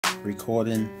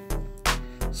recording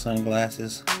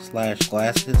sunglasses slash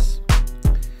glasses.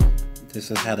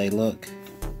 This is how they look,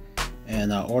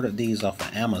 and I ordered these off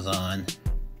of Amazon.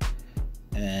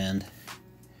 And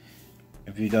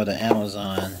if you go to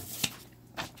Amazon,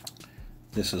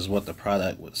 this is what the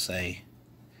product would say: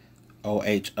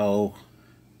 OHO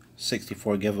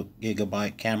 64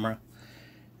 gigabyte camera,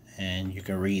 and you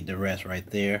can read the rest right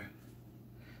there.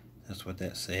 That's what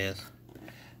that says.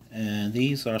 And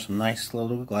these are some nice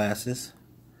little glasses.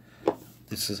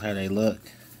 This is how they look.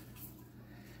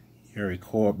 Your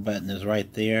record button is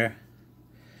right there.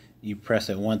 You press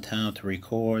it one time to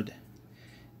record.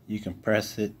 You can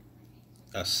press it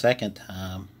a second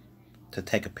time to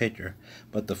take a picture,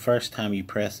 but the first time you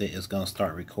press it, it's going to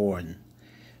start recording.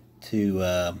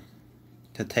 To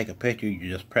take a picture, you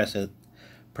just press it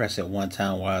one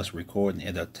time while it's recording.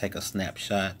 It'll take a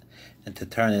snapshot. And to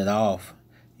turn it off,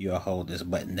 you'll hold this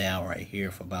button down right here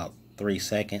for about 3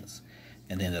 seconds,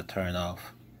 and then it'll turn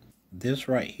off. This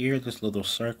right here, this little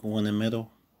circle in the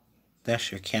middle,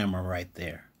 that's your camera right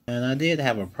there. And I did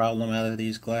have a problem out of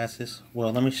these glasses.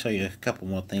 Well, let me show you a couple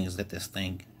more things that this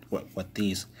thing, what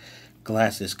these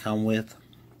glasses come with.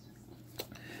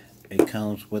 It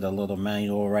comes with a little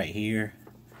manual right here.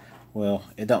 Well,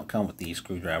 it don't come with these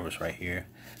screwdrivers right here,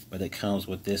 but it comes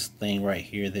with this thing right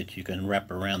here that you can wrap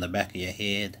around the back of your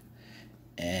head,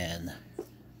 and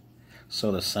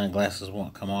so the sunglasses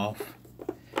won't come off.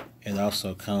 It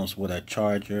also comes with a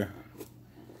charger,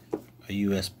 a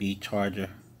USB charger.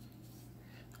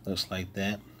 Looks like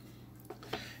that.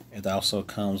 It also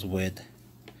comes with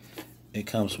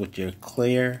your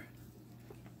clear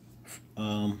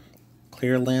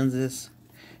lenses,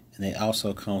 and it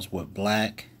also comes with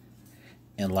black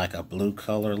and like a blue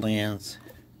color lens.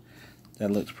 That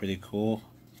looks pretty cool.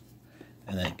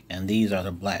 And these are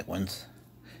the black ones.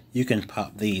 You can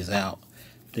pop these out.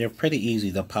 They're pretty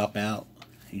easy to pop out.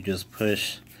 You just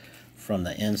push from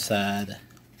the inside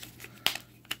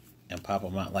and pop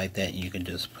them out like that, and you can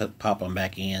just pop them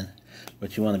back in.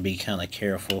 But you want to be kind of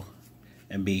careful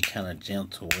and be kind of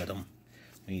gentle with them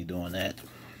when you're doing that.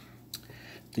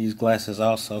 These glasses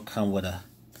also come with a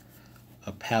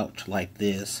pouch like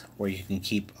this, where you can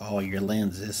keep all your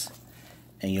lenses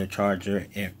and your charger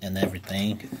and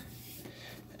everything.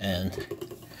 And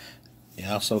it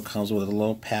also comes with a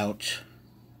little pouch,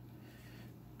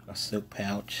 a silk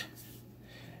pouch,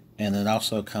 and it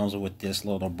also comes with this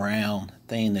little brown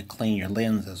thing to clean your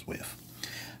lenses with.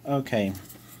 Okay,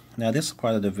 now this is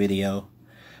part of the video.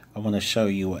 I want to show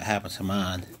you what happened to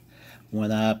mine.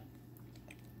 When I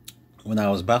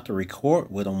was about to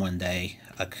record with them one day,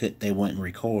 they wouldn't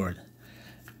record,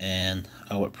 and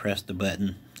I would press the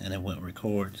button and it wouldn't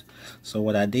record. So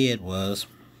what I did was,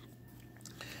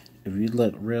 if you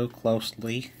look real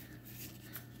closely,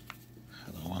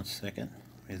 hold on one second,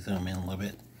 let me zoom in a little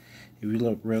bit. If you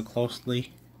look real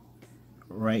closely,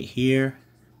 right here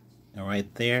and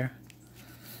right there,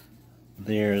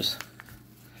 there's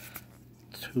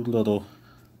two little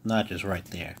notches right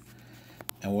there.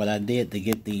 And what I did to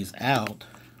get these out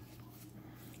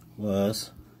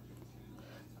was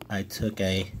I took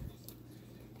a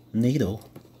needle.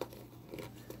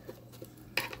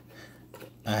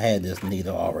 I had this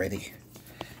needle already.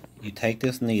 You take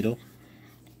this needle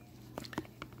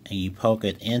and you poke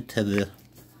it into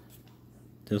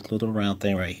this little round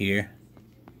thing right here,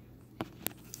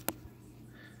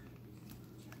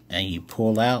 and you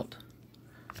pull out,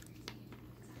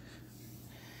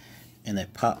 and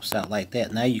it pops out like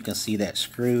that. Now you can see that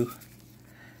screw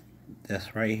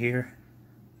that's right here.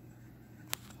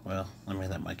 Well, let me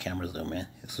let my camera zoom in.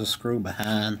 It's a screw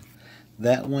behind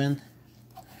that one,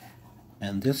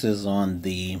 and this is on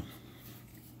the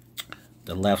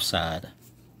left side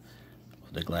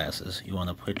of the glasses. You want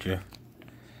to put your,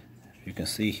 you can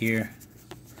see here,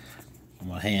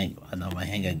 my hand, I know my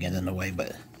hand gonna get in the way,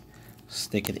 but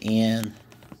stick it in.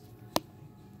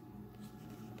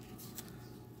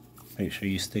 Make sure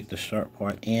you stick the sharp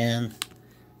part in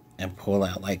and pull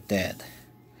out like that,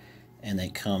 and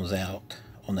it comes out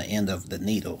on the end of the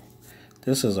needle.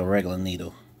 This is a regular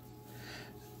needle.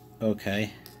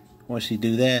 Okay, once you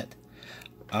do that,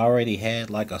 I already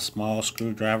had like a small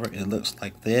screwdriver. It looks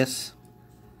like this,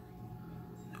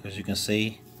 as you can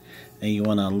see. And you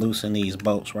want to loosen these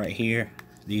bolts right here,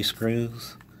 these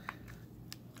screws,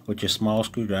 with your small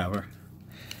screwdriver.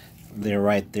 They're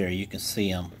right there, you can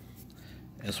see them.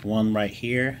 There's one right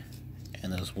here,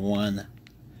 and there's one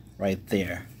right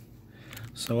there.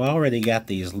 So I already got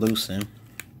these loosened,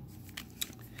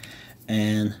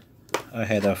 and I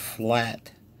had a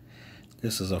flat,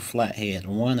 this is a flat head.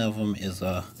 One of them is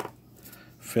a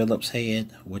Phillips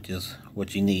head, which is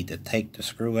what you need to take the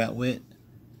screw out with.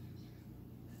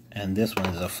 and this one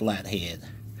is a flathead.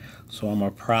 So I'm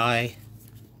gonna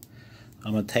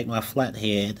take my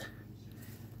flathead.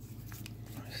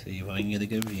 Let's see if I can get a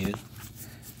good view.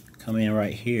 Come in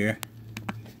right here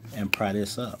and pry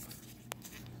this up.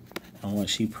 And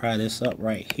once you pry this up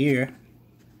right here,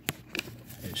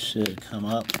 it should come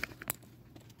up,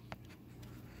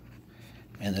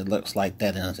 and it looks like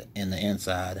that in the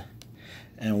inside.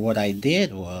 And what I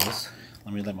did was,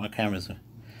 let me let my camera zoom.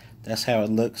 That's how it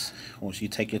looks once you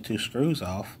take your two screws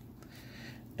off.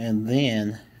 And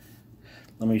then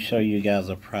let me show you guys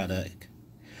a product.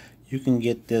 You can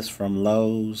get this from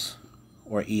Lowe's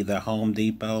or either Home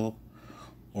Depot,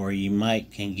 or you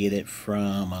might can get it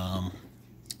from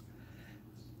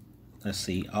let's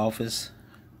see, Office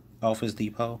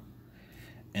Depot.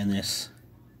 And it's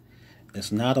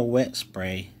not a wet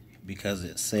spray because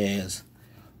it says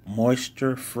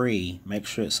moisture free. Make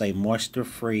sure it say moisture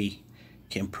free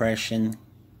compression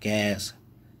gas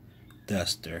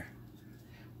duster,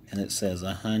 and it says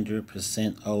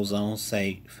 100% ozone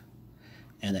safe,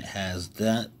 and it has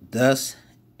dust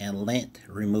and lint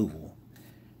removal,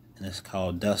 and it's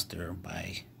called Duster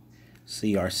by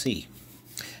CRC.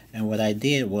 And what I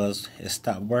did was, it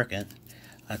stopped working.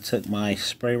 I took my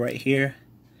spray right here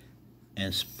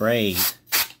and sprayed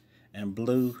and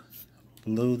blew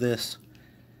this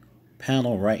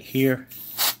panel right here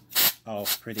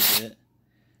off pretty good.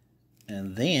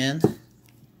 And then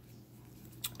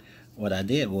what I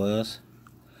did was,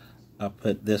 I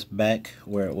put this back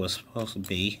where it was supposed to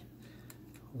be.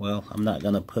 Well, I'm not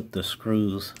going to put the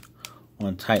screws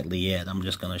on tightly yet. I'm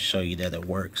just going to show you that it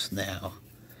works now.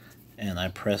 And I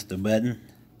press the button.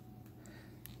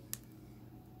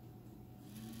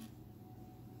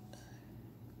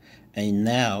 And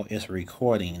now it's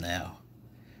recording now,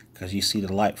 because you see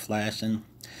the light flashing.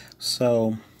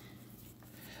 So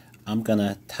I'm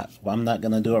not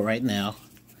gonna do it right now,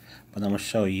 but I'm gonna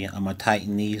show you. I'm gonna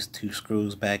tighten these two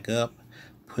screws back up,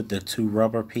 put the two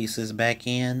rubber pieces back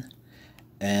in,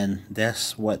 and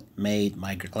that's what made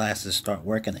my glasses start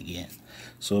working again.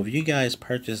 So if you guys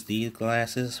purchase these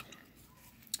glasses,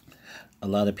 a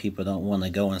lot of people don't want to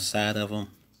go inside of them.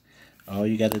 All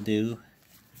you got to do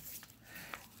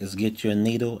is get your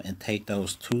needle and take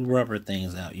those two rubber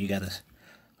things out. You got to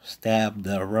stab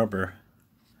the rubber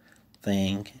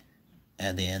thing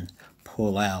and then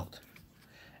pull out,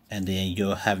 and then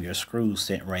you'll have your screws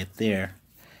set right there.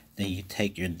 Then you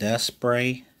take your dust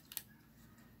spray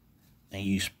and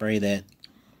you spray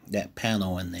that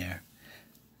panel in there,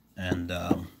 and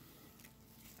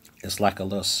it's like a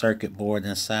little circuit board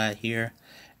inside here,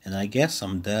 and I guess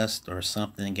some dust or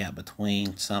something got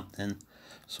between something,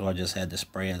 so I just had to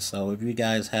spray it. So if you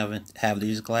guys have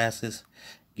these glasses,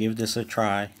 give this a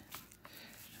try.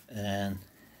 And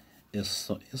it's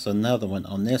another one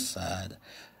on this side.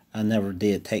 I never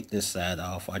did take this side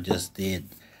off. I just did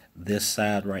this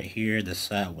side right here, the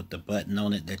side with the button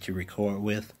on it that you record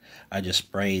with. I just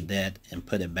sprayed that and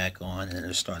put it back on, and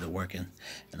it started working.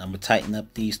 And I'm gonna tighten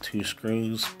up these two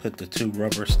screws, put the two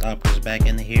rubber stoppers back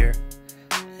in here,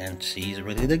 and she's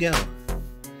ready to go.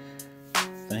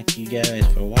 Thank you guys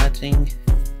for watching.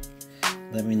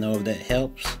 Let me know if that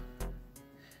helps.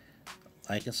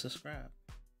 Like and subscribe.